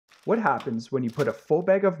What happens when you put a full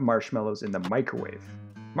bag of marshmallows in the microwave?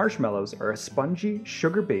 Marshmallows are a spongy,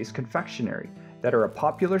 sugar-based confectionery that are a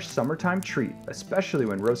popular summertime treat, especially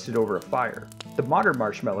when roasted over a fire. The modern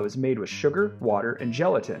marshmallow is made with sugar, water, and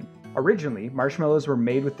gelatin. Originally, marshmallows were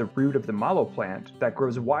made with the root of the mallow plant that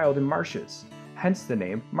grows wild in marshes, hence the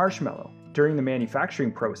name marshmallow. During the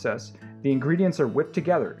manufacturing process, the ingredients are whipped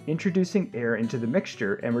together, introducing air into the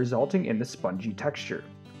mixture and resulting in the spongy texture.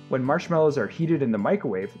 When marshmallows are heated in the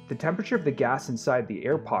microwave, the temperature of the gas inside the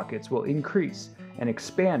air pockets will increase and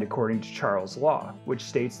expand according to Charles' law, which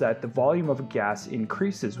states that the volume of a gas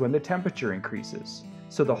increases when the temperature increases.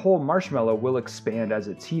 So the whole marshmallow will expand as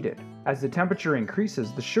it's heated. As the temperature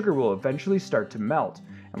increases, the sugar will eventually start to melt,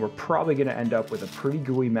 and we're probably going to end up with a pretty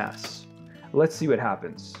gooey mess. Let's see what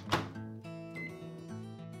happens.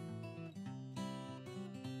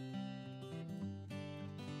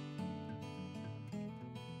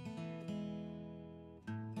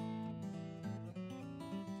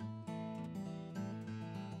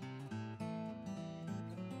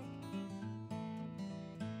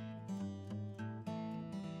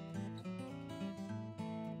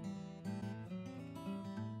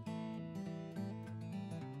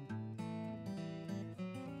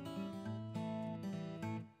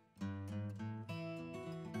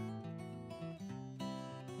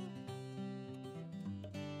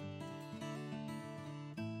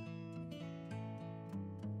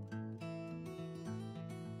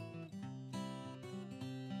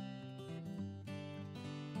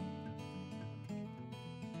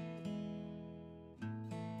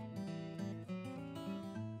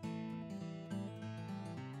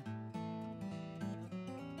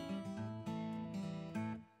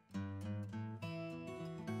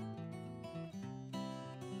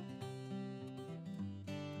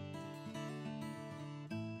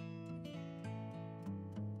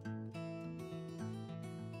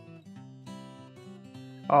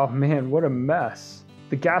 Oh man, what a mess.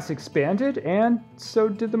 The gas expanded, and so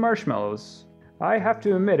did the marshmallows. I have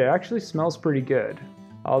to admit, it actually smells pretty good.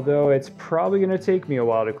 Although it's probably going to take me a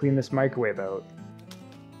while to clean this microwave out.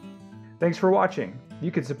 Thanks for watching. You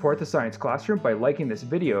can support the Science Classroom by liking this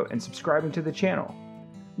video and subscribing to the channel.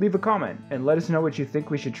 Leave a comment and let us know what you think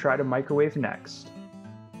we should try to microwave next.